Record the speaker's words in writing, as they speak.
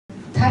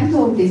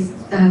title of this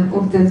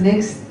of the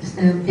next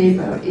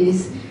paper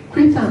is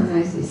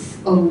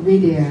Cryptanalysis of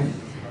WIDEA.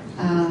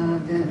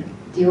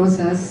 The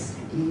authors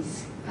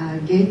is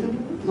Gaëtan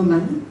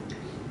Roman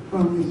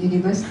from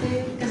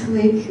Université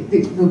Catholique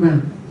de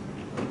Louvain.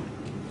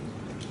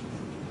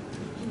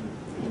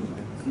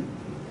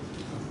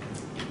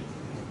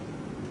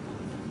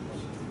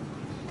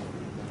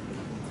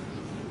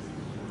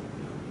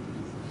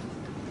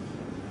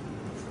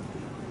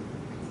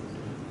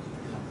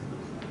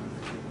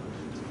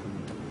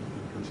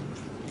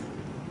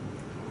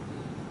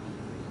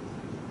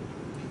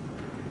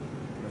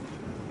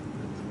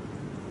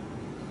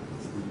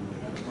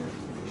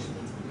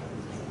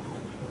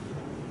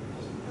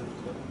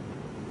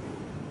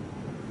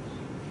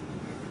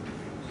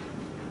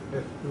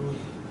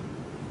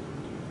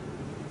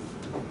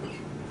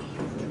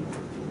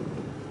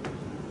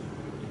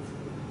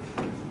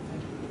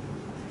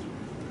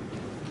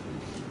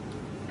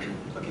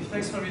 Okay,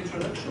 thanks for the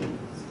introduction.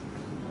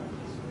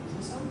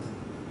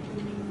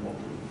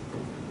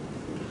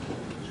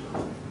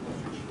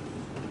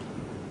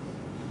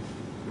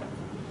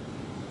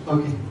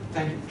 Okay,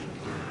 thank you.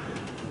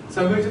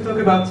 So I'm going to talk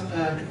about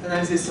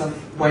cryptanalysis of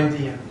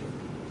WIDEA.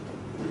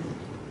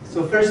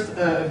 So first,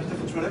 a bit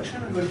of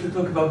introduction. I'm going to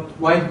talk about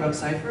wide block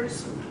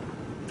ciphers.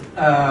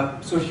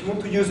 So if you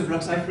want to use a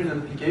block cipher in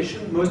an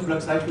application, most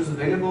block ciphers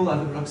available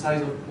have a block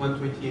size of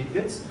 128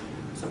 bits,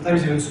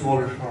 sometimes even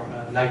smaller for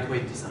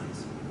lightweight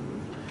designs.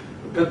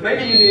 But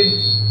maybe you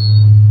need,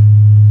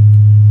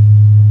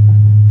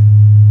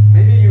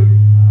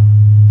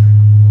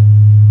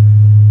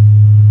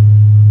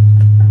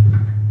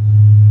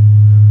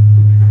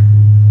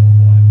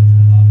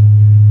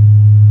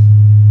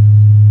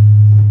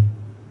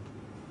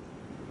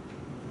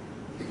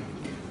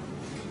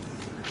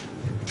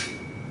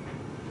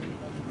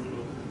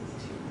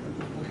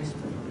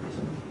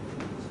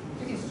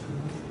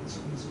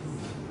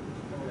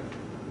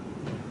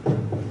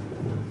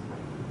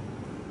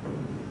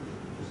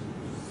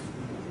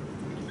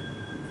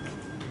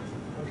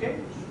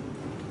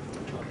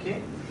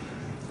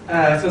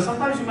 so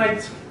sometimes you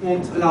might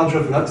want a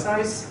larger block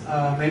size,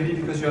 maybe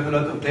because you have a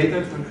lot of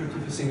data to encrypt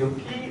with a single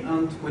key,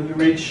 and when you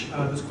reach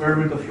the square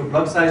root of your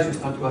block size, you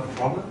start to have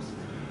problems.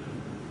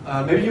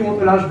 Maybe you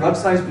want a large block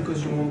size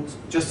because you want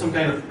just some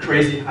kind of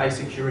crazy high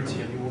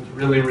security and you want a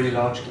really, really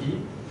large key.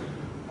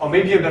 Or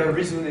maybe a better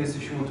reason is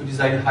if you want to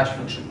design a hash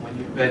function,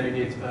 then you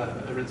need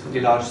a relatively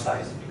large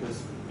size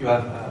because you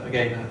have,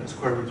 again, a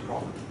square root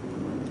problem.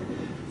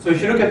 So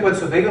if you look at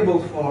what's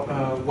available for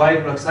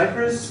wide block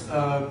ciphers,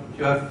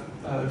 you have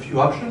a few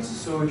options.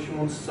 So if you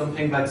want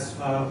something that's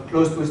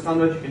close to a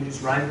standard, you can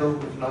use Randall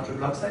with larger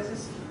block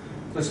sizes.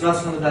 So it's not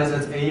standardized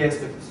as AES,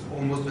 but it's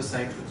almost the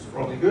same, so it's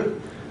probably good.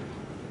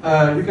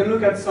 You can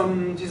look at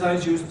some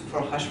designs used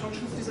for hash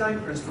functions design.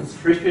 For instance,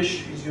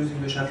 Freefish is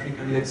using the SHA-3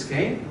 candidate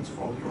skein. It's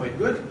probably quite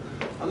good.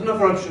 And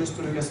another option is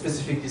to look at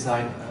specific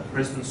design, for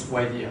instance,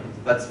 WIDEA.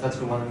 That's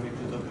the one I'm going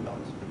to talk about.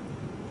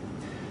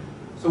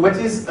 So what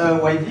is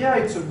WIDEA?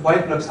 It's a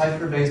wide block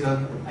cipher based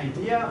on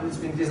IDEA. It's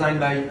been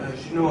designed by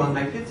Junot and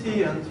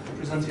Maiketti and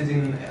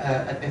presented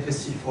at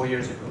FSC 4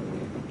 years ago.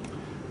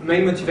 The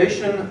main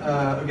motivation,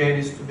 again,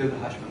 is to build a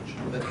hash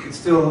function, but it's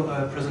still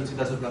presented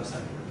as a block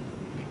cipher.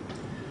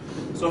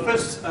 So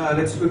first,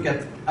 let's look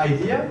at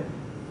IDEA.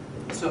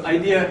 So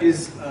IDEA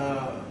is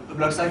a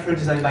block cipher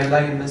designed by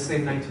Lang and Massey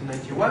in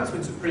 1991, so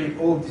it's a pretty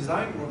old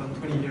design, more than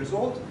 20 years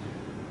old.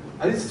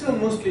 And it's still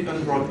mostly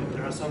unbroken.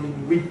 There are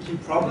some weak key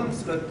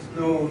problems, but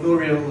no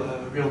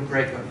real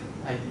break of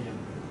IDEA.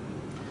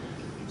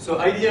 So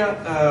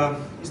IDEA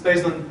is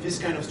based on this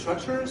kind of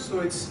structure. So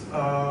it's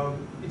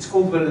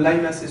called the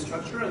Lang-Massey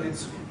structure, and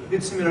it's a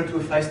bit similar to a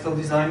Feistel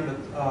design,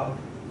 but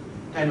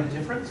kind of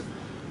different.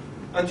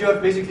 And you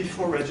have basically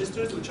 4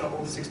 registers, which are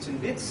all 16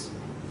 bits.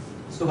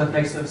 So that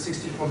makes a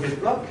 64-bit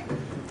block.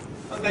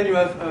 And then you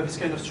have this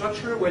kind of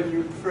structure where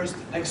you first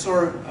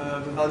XOR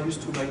the values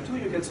 2 by 2,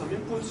 you get some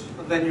inputs,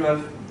 and then you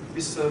have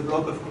this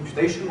block of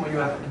computation where you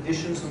have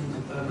additions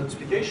and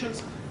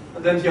multiplications,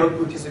 and then the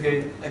output is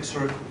again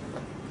XOR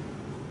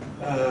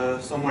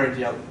somewhere in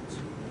the output.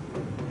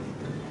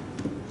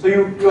 So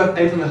you have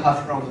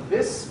 8.5 rounds of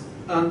this,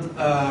 and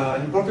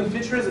an important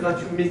feature is that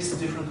you mix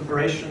different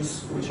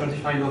operations which are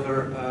defined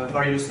over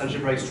various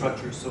algebraic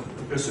structures, so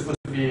they're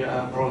supposed to be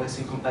more or less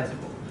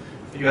incompatible.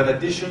 You have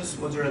additions,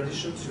 modular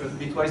additions, you have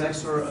bitwise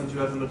XOR, and you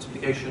have a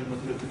multiplication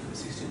modulo to the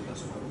 16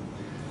 plus 1.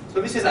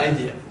 So this is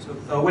IDEA. So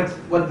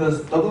what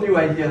does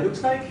WIDEA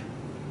looks like?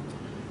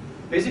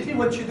 Basically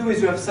what you do is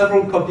you have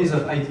several copies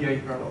of IDEA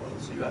in parallel.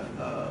 So you have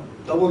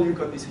W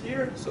copies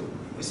here, so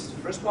this is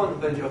the first one,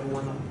 and then you have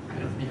one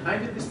kind of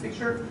behind it, this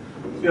picture.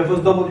 So you have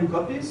those W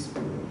copies,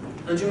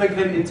 and you make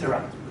them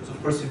interact, because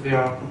of course if they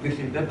are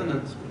completely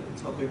independent,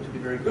 it's not going to be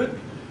very good.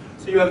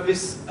 So you have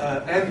this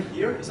M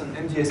here is an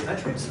MDS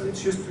matrix, and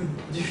it's used to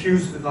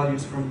diffuse the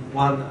values from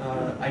one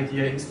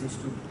IDEA instance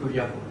to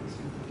the other ones.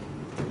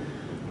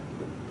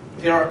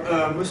 There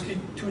are mostly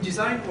 2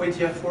 designs,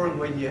 WIDEA 4 and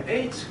WIDEA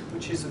 8,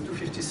 which is a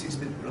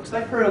 256-bit block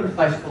cipher and a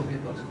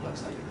 54-bit block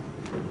cipher.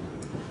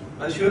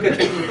 And if you look at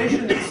the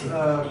implementation, it's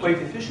quite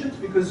efficient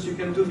because you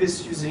can do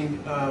this using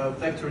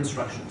vector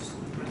instructions,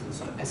 for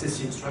instance,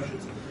 SSE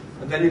instructions.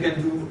 And then you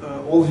can do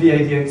all the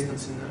idea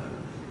instance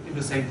in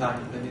the same time,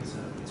 and then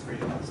it's very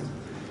fast.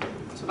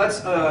 So that's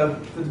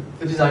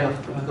the design of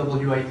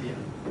WIDEA.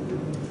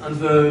 And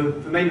the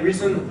main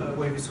reason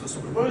why this was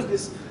proposed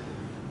is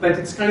that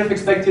it's kind of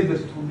expected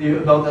that it will be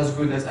about as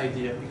good as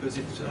IDEA because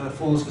it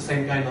follows the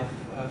same kind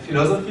of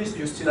philosophy. So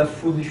you still have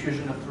full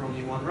diffusion after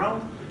only one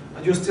round,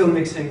 and you're still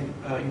mixing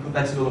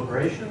incompatible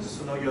operations.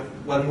 So now you have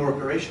one more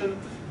operation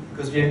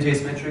because the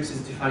MGS matrix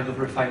is defined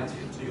over a finite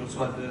field. So you also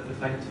have the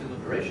finite field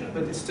operation,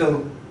 but it's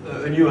still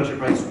a new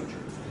algebraic structure.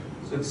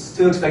 So it's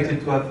still expected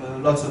to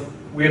have lots of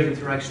weird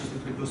interactions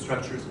between those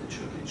structures.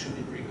 It should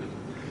be pretty good.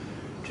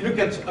 If you look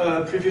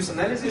at previous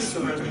analysis, so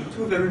there's been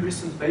two very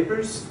recent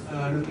papers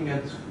looking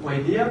at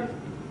WIDEA.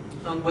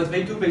 And what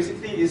they do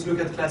basically is look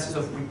at classes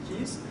of weak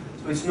keys.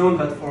 So it's known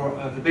that for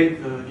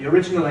the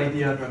original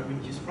idea, there are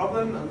weak keys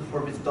problem, and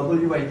for this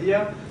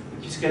WIDEA,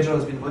 the key schedule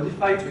has been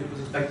modified, so it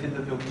was expected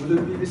that there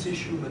wouldn't be this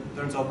issue, but it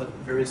turns out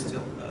that there is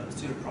still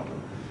a problem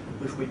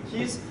with weak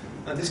keys.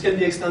 And this can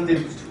be extended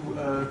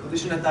to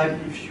condition attack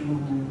if you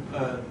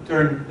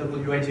turn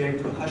WIDEA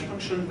into a hash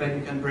function, then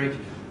you can break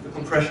the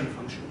compression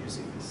function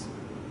using this.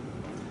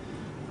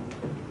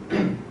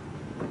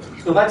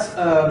 So that's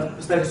the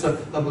status of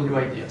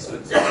WIDEA. So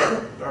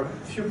there are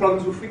a few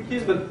problems with weak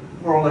keys, but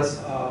more or less,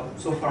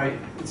 so far it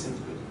seems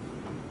good.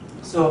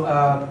 So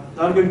now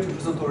I'm going to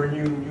present our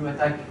new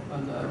attack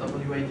on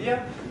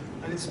WIDEA,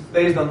 and it's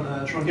based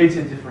on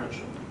truncated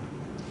differential.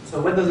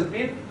 So what does it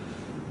mean?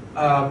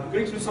 We're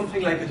going to do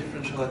something like a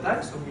differential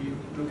attack. So we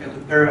look at a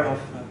pair of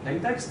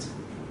plaintext,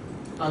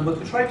 and what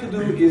we try to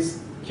do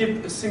is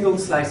keep a single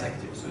slice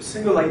active, so a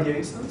single idea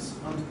instance,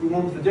 and we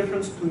want the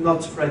difference to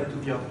not spread to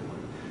the other one.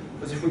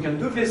 Because if we can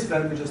do this,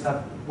 then we just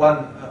have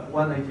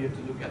one idea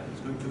to look at.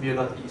 It's going to be a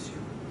lot easier.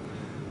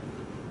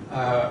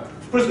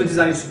 Of course, the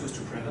design is supposed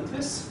to prevent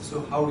this.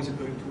 So how is it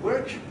going to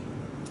work?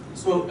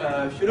 So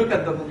if you look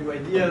at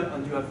WIDEA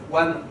and you have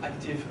one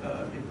active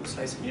input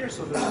slice here,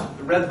 so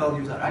the red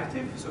values are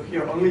active. So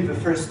here only the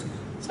first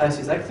slice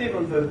is active,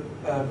 and the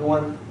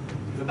one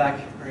in the back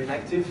are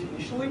inactive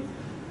initially.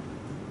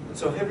 And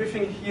so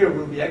everything here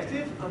will be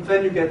active, and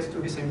then you get to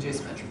this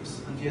MGS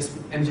matrix. And this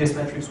MGS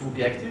matrix will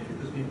be active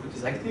because the input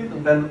is active,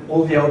 and then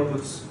all the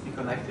outputs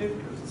become active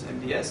because it's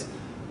MDS.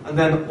 And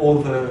then all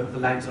the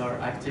lines are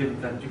active,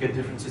 and then you get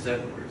differences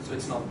everywhere. So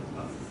it's not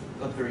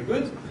very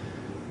good.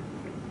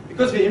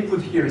 Because the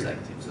input here is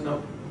active. So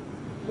now,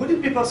 would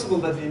it be possible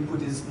that the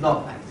input is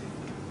not active?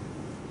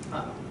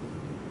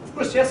 Of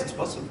course, yes, it's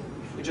possible.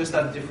 If we just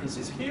have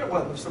differences here,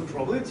 well, with some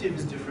probability,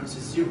 this difference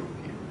is 0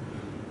 here.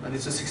 And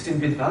it's a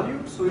 16-bit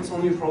value, so it's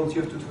only a probability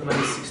of 2 to the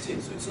minus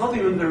 16. So it's not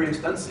even very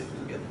expensive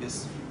to get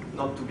this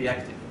not to be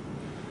active.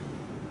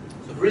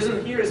 So the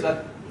reason here is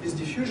that this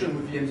diffusion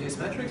with the MGS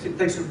matrix, it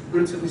takes a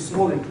relatively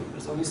small input.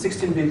 There's only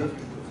 16-bit of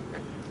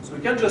input. So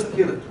we can just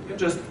kill it. We can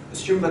just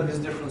assume that this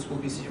difference will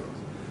be 0.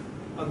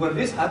 And when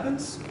this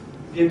happens,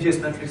 the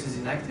MGS matrix is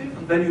inactive,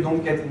 and then you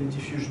don't get any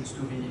diffusions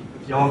to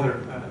the other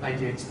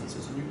idea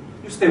instances. And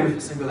you stay with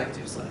a single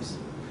active slice.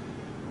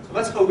 So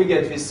that's how we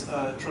get this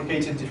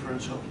truncated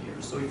differential here.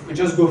 So if we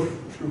just go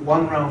through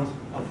one round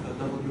of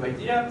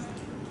WIDEA,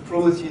 the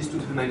probability is 2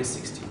 to the minus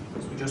 16,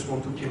 because we just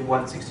want to kill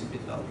one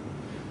 16-bit value.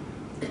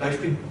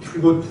 If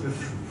we go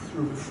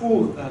through the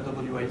full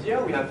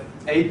WIDEA, we have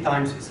 8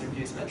 times this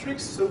MGS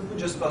matrix, so we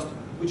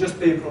just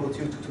pay a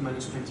probability of 2 to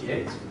minus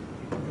 28.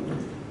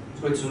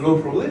 So it's a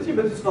low probability,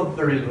 but it's not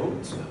very low.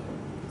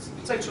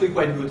 It's actually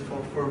quite good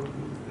for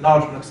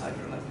large block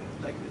cipher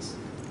like this.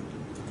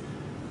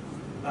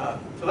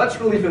 So that's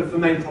really the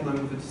main problem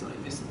with the design.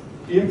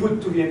 The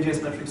input to the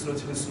MGS matrix is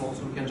relatively small,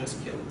 so we can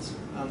just kill it.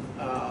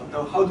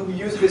 Now, how do we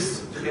use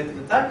this to get an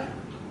attack?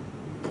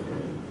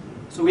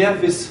 So we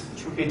have this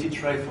truncated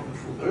try for the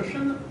full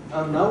version,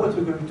 and now what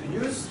we're going to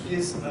use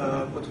is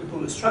what we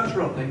call a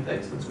structural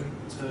plaintext.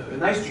 It's a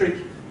nice trick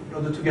in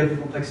order to get the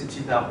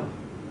complexity down.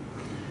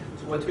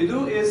 So what we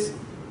do is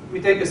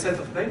we take a set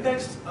of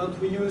plaintext and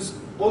we use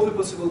all the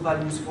possible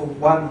values for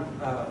one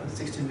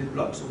 16-bit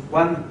block. So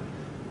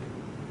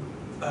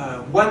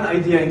one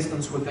idea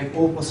instance will take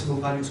all possible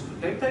values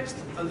of the plaintext,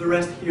 and the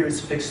rest here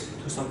is fixed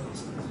to some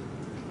constant.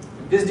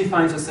 This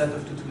defines a set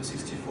of 2 to the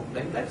 64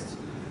 plaintexts.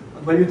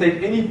 And when you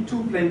take any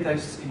 2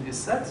 plaintexts in this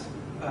set,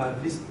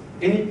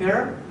 any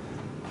pair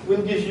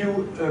will give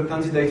you a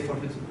candidate for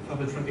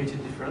the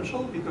truncated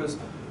differential, because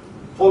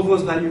all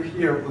those values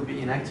here will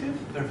be inactive,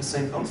 they're the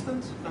same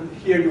constant, and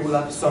here you will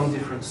have some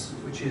difference,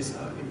 which is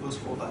in those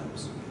 4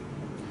 values.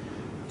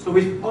 So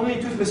with only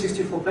 2 to the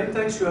 64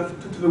 plaintexts, you have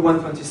 2 to the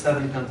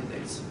 127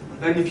 candidates. And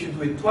then if you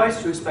do it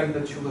twice, you expect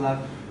that you will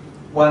have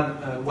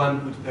one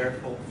good pair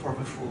for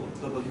the full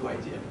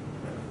WIDEA.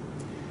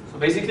 So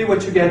basically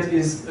what you get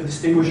is a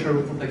distinguisher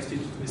with complexity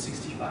 2 to the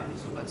 65.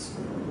 So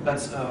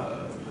that's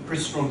a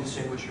pretty strong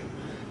distinguisher.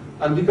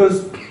 And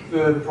because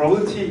the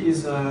probability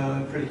is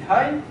pretty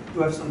high,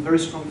 you have some very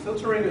strong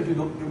filtering, and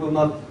you will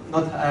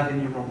not have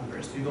any wrong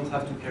pairs. So you don't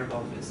have to care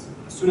about this.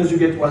 As soon as you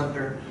get one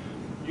pair,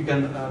 you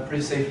can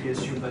pretty safely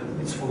assume that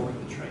it's following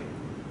the trail.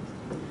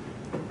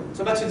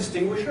 So that's a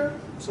distinguisher.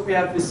 So we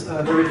have this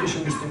very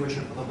efficient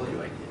distinguisher for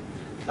WIDEA.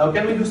 Now,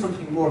 can we do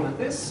something more than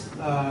this?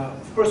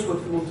 Of course,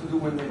 what we want to do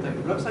when we attack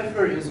a block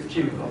cipher is a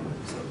key recovery.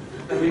 So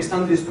can we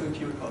extend this to a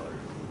key recovery?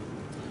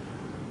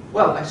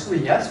 Well, actually,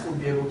 yes, we'll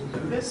be able to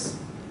do this.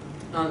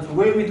 And the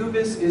way we do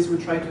this is we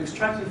try to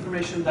extract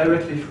information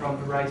directly from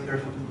the right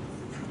pair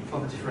for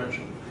the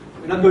differential.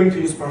 We're not going to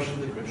use partial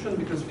decryption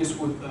because this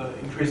would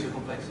increase the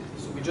complexity.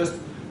 So we just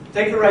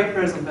take the right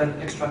pairs and then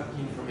extract the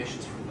information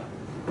from them.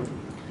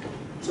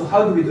 So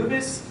how do we do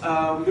this?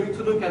 We're going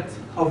to look at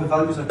how the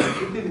values are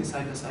computed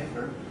inside the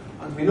cipher.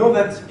 And we know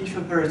that if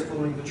a pair is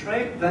following the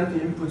trail, then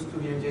the input to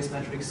the MDS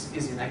matrix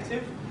is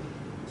inactive.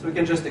 So we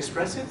can just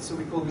express it. So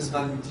we call this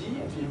value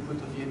D, the input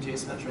of the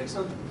MDS matrix.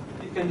 And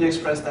it can be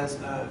expressed as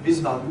this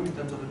value in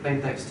terms of the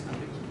plain text and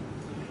the key.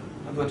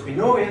 And what we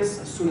know is,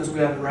 as soon as we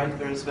have the right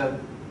pairs, then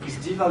this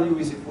D value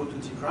is equal to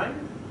D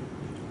prime.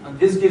 And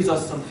this gives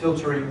us some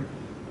filtering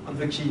on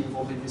the key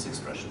involved in this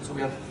expression. So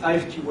we have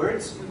 5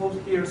 keywords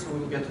involved here, so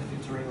we'll get a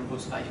filtering on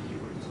those 5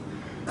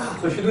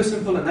 keywords. So if you do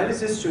simple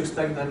analysis, you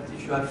expect that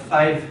if you have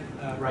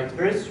 5 right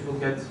pairs, you will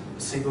get a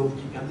single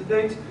key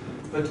candidate.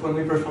 But when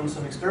we performed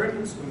some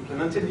experiments, we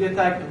implemented the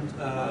attack, and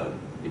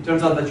it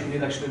turns out that you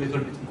need actually a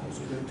little bit more.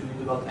 So you're going to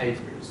need about 8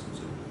 pairs. So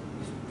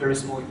it's a very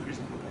small increase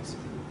in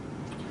complexity.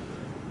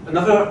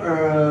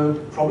 Another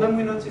problem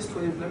we noticed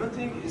when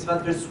implementing is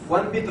that there's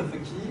one bit of the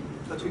key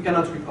that we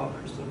cannot recover.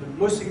 So the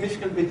most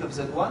significant bit of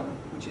Z1,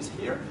 which is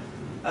here,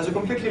 has a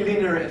completely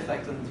linear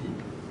effect on D.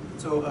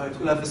 So it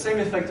will have the same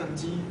effect on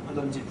D and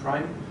on D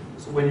prime.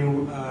 So when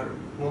you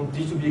want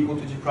D to be equal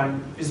to D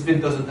prime, this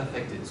bit doesn't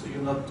affect it, so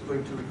you're not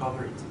going to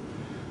recover it.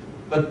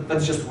 But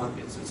that's just one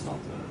bit, so it's not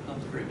a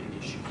very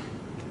big issue.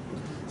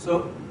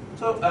 So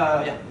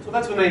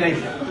that's the main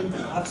idea. We're going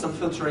to have some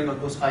filtering on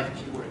those 5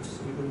 keywords,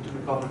 so we're going to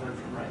recover them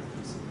from right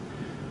keys.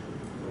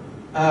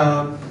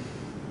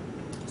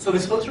 So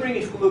this filtering,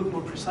 if we look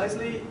more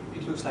precisely,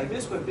 it looks like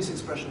this. We have this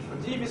expression for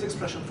D, this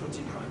expression for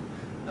D prime.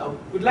 Now,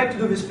 we'd like to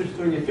do this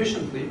filtering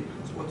efficiently,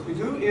 so what we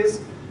do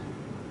is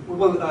we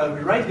will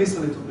rewrite this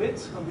a little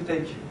bit, and we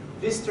take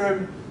this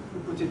term, we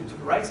put it to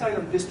the right side,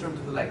 and this term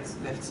to the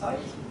left side,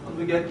 and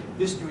we get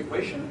this new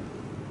equation.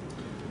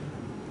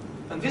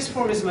 And this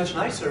form is much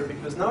nicer,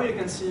 because now you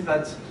can see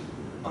that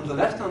on the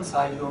left-hand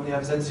side, you only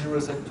have Z0,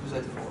 Z2,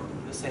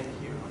 Z4, the same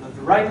here. And on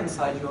the right-hand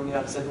side, you only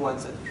have Z1,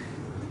 Z3.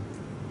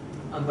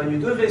 And when you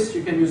do this,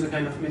 you can use a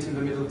kind of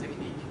meet-in-the-middle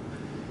technique.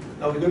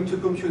 Now we're going to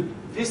compute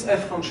this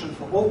f function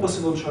for all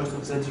possible choices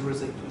of Z0,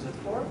 Z2,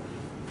 Z4,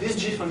 this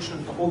g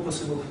function for all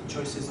possible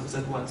choices of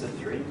Z1,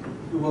 Z3.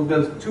 We will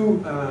build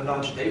 2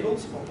 large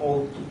tables for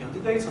all key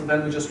candidates, and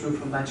then we just look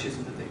for matches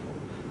in the table.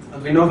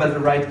 And we know that the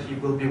right key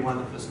will be one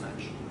of this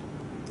match.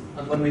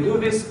 And when we do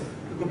this,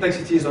 the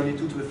complexity is only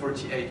 2 to the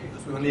 48,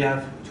 because we only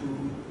have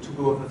to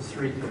go over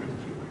 3 different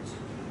keywords.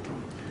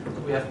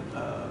 So we have,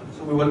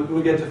 so we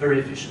will get a very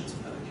efficient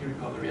key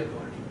recovery at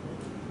large.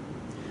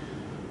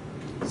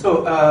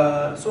 So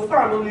so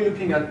far I'm only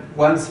looking at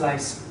one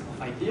slice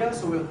of idea,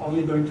 so we're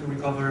only going to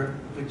recover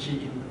the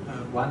key in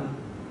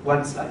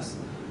one slice.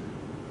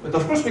 But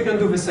of course we can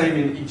do the same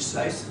in each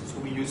slice. So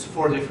we use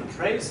 4 different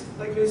trails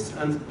like this,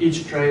 and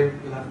each trail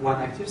will have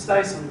 1 active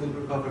slice and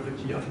will recover the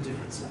key of a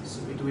different slice.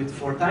 So we do it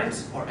 4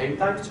 times or 8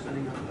 times,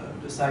 depending on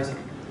the size of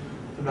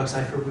the block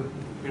cipher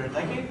we're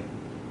attacking.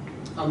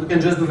 And we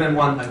can just do them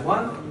one by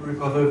one, and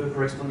recover the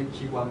corresponding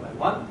key one by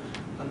one.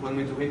 And when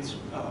we do it,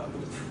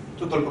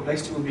 the total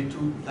complexity will be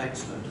 2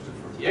 times 2 to the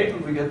 48,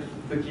 and we get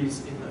the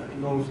keys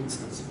in all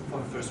instances for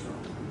the first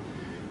round.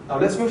 Now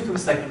let's move to the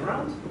second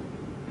round.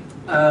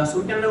 So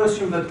we can now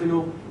assume that we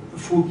know the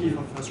full key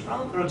for the first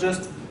round. There are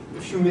just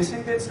a few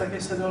missing bits, like I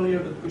said earlier,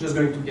 but we're just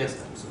going to guess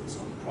them, so it's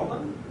not a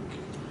problem.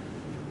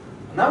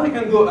 And now we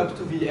can go up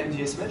to the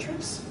MDS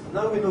matrix. And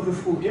now we know the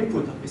full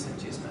input of this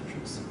MDS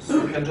matrix. So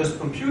we can just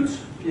compute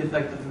the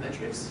effect of the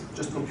matrix,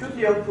 just compute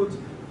the output,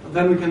 and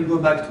then we can go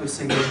back to a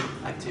single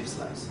active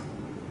slice.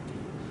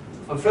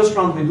 For the first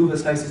round, we do the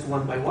slices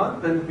one by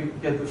one, then we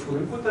get the full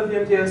input of the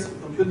MDS,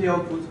 compute the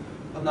output,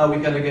 and now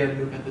we can again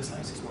look at the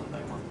slices one by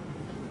one.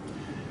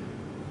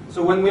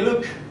 So when we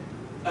look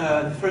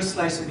the first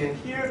slice again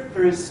here,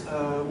 there is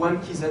one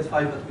key Z5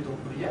 that we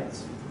don't know yet.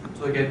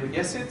 So again, we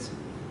guess it.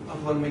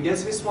 And when we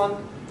guess this one,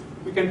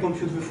 we can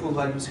compute the full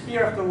values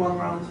here after one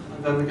round,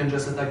 and then we can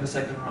just attack the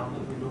second round,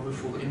 and we know the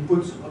full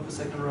input of the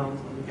second round,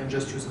 and we can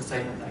just use the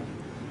same attack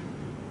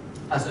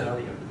as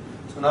earlier.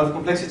 So now the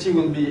complexity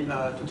will be 2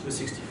 to the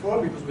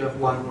 64, because we have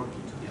one more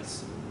key to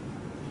guess.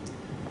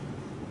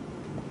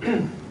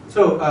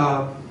 So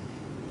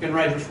you can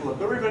write the full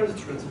algorithm.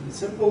 It's relatively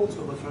simple.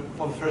 So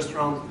for the first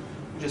round,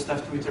 we just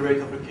have to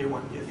iterate over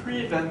K1,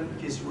 K3, then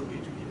K0,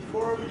 K2,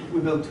 K4.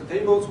 We build 2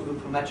 tables. We look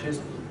for matches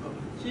of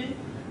the key.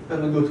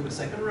 Then we go to the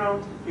second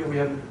round. Here we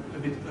have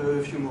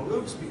a few more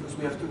loops, because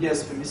we have to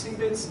guess the missing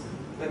bits.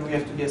 Then we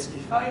have to guess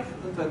K5,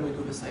 and then we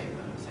do the same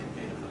kind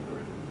of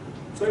algorithm.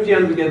 So in the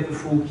end, we get the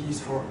full keys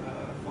for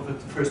the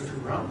first 2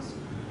 rounds.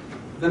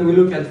 Then we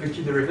look at the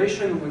key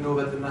derivation. We know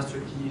that the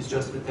master key is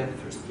just the 10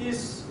 first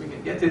keys. We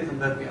can get it,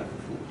 and then we have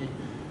the full key,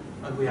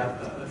 and we have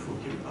a full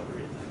key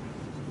recovery attack.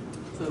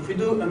 So if we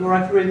do a more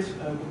accurate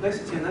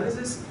complexity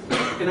analysis, we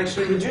can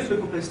actually reduce the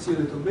complexity a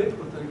little bit.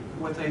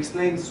 What I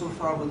explained so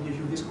far will give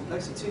you this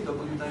complexity,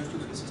 W times 2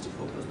 to the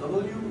 64 plus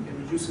W. We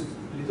can reduce it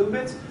a little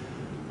bit.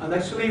 And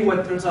actually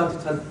what turns out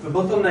is that the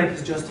bottleneck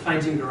is just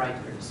finding the right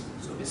pairs.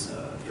 So this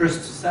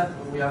first step,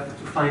 we have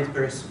to find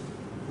pairs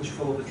which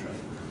follow the trade.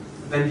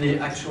 Then the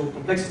actual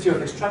complexity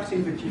of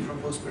extracting the key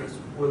from those pairs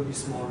will be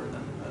smaller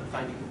than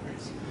finding the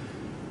pairs.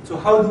 So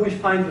how do we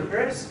find the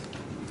pairs?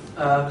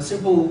 The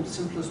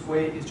simplest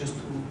way is just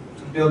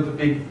to build a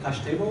big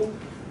hash table.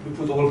 We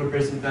put all the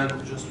pairs in them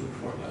to just look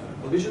for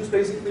collisions,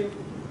 basically.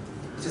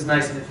 This is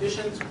nice and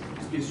efficient.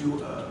 This gives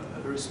you a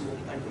very small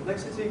time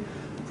complexity.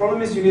 The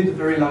problem is you need a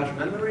very large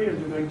memory, and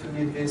you're going to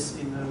need this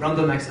in a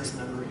random access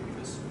memory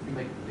because you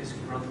make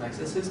basically random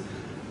accesses.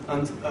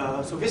 And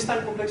so this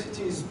time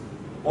complexity is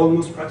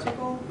almost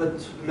practical,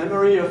 but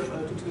memory of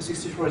 2 to the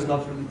 64 is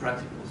not really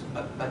practical.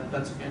 So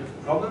that's kind of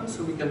a problem.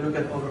 So we can look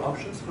at other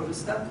options for this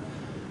step.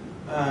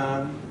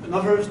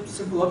 Another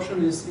simple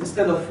option is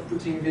instead of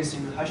putting this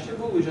in a hash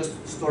table, we just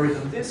store it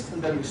on disk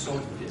and then we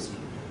sort the disk.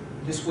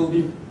 This will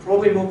be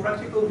probably more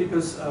practical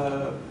because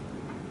a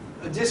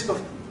disk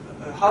of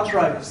a hard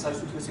drive the size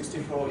 2 to the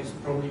 64 is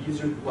probably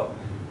easier. Well,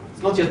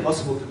 it's not yet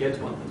possible to get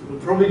one, but we'll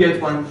probably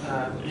get one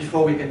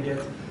before we can get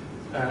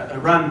a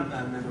RAM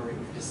memory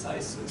of this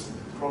size. So it's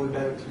probably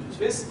better to use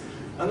this.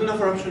 And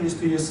another option is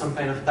to use some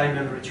kind of time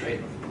memory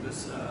trade-off.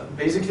 Because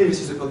basically this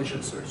is a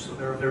collision search, so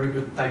there are very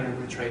good time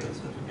memory trade-offs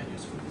that you can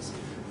use for this.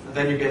 And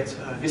then you get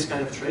this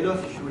kind of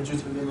trade-off. If you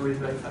reduce the memory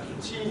by factor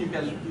t, you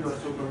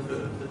have to open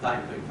the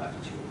time by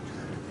factor t.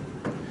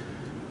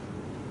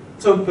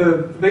 So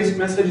the basic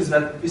message is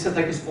that this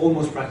attack is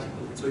almost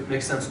practical, so it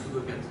makes sense to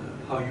look at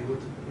how you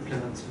would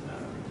implement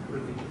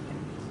really.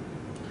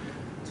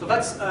 So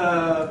that's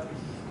the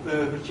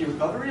key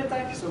recovery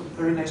attack. So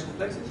very nice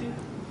complexity.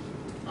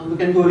 And we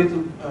can go a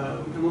little.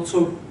 We can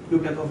also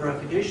look at other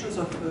applications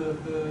of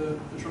the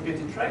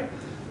truncated trade.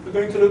 We're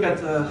going to look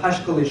at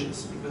hash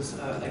collisions because,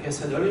 like I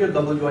said earlier,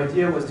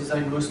 WIDEA was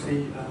designed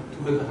mostly to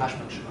build a hash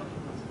function.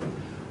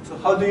 So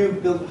how do you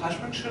build a hash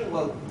function?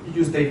 Well, you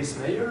use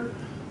Davis-Mayer.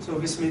 So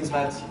this means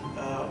that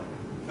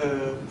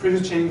the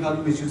previous chaining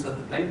value is used as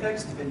the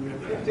plaintext, then you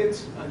encrypt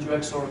it, and you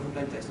XOR the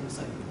plaintext and the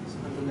ciphertext,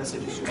 and the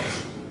message is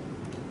used.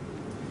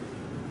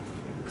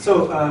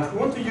 So if we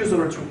want to use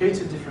our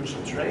truncated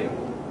differential trade,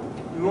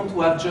 we want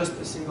to have just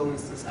a single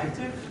instance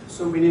active,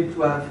 so we need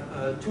to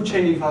have two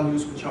chaining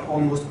values which are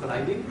almost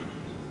colliding.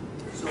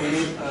 So we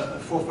need a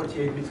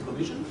 448-bit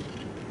collision.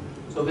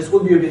 So this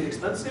will be a bit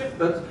expensive,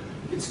 but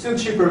it's still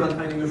cheaper than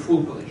finding a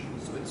full collision.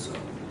 So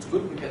it's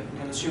good. We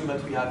can assume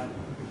that we have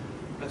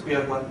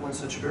one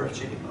such pair of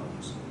chaining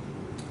values.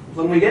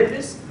 When we get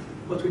this,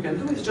 what we can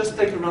do is just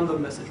take a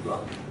random message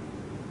block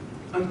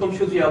and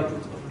compute the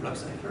output of the block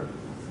cipher.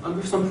 And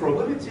with some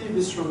probability,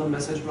 this random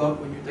message block,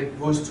 when you take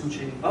those two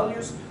chaining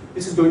values,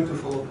 this is going to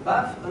follow the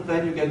path, and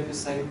then you get the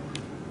same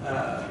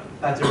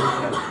pattern in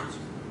the output.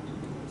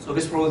 So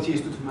this probability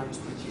is 2 to the minus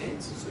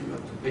 28, so you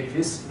have to pay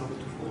this in order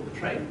to follow the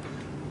train.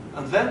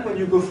 And then when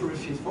you go through a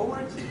feed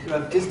forward, you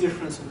have this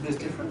difference and this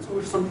difference, so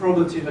with some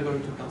probability they're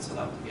going to cancel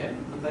out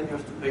again, and then you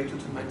have to pay 2 to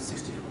the minus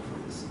 64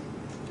 for this.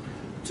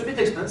 It's a bit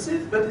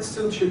expensive, but it's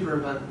still cheaper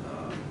than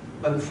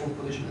the full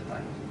collision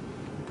attack.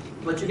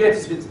 What you get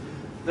is this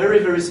very,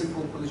 very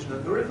simple collision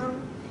algorithm.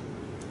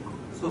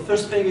 So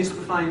first thing is to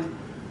find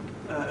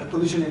a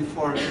collision in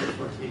form of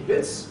 48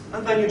 bits,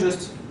 and then you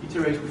just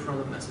iterate with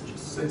random messages.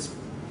 So it's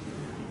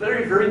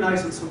very, very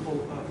nice and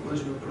simple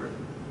collision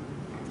algorithm.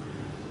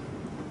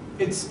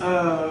 It's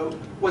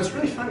what's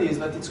really funny is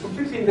that it's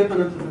completely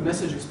independent of the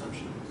message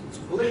expansion.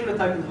 So collision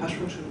attack and hash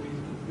function,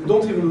 we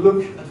don't even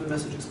look at the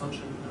message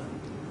expansion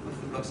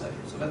of the block cipher.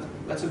 So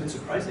that's a bit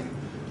surprising.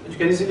 But you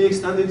can easily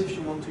extend it if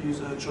you want to use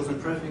a chosen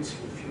prefix,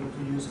 if you want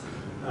to use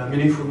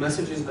meaningful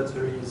messages. That's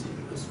very easy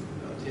because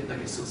the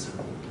attack is so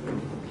simple.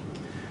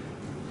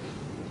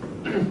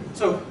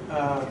 So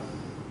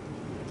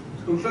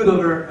to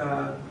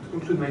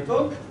conclude my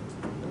talk,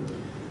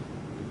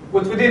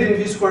 what we did in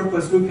this work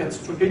was look at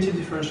truncated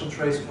differential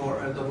trace for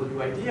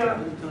WIDEA,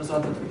 and it turns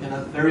out that we can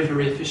have very,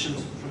 very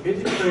efficient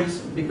truncated trace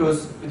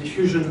because the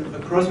diffusion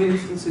across the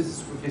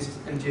instances with this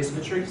NTS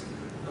matrix.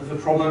 And the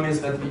problem is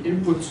that the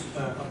input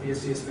of the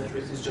STS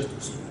matrix is just too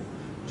small.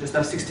 You just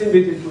have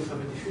 16-bit input of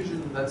a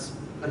diffusion, and that's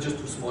just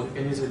too small. You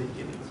can easily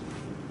kill it.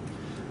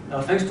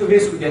 Now, thanks to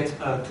this, we get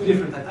two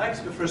different attacks.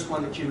 The first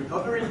one, the key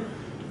recovery,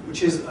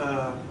 which is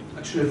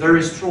actually a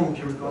very strong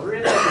key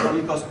recovery attack. It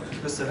only costs 2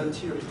 to the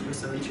 70 or 2 to the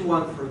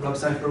 71 for a block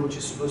cipher, which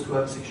is supposed to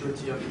have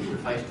security of 2 to the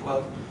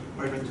 512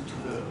 or even 2 to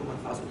the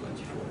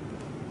 1024.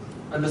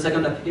 And the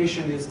second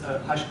application is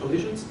hash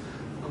collisions.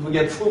 And we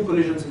get full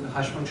collisions in the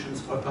hash functions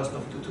for a cost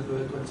of 2 to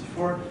the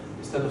 24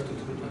 instead of 2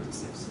 to the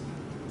 26.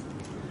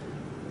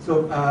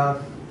 So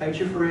thank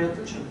you for your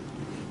attention.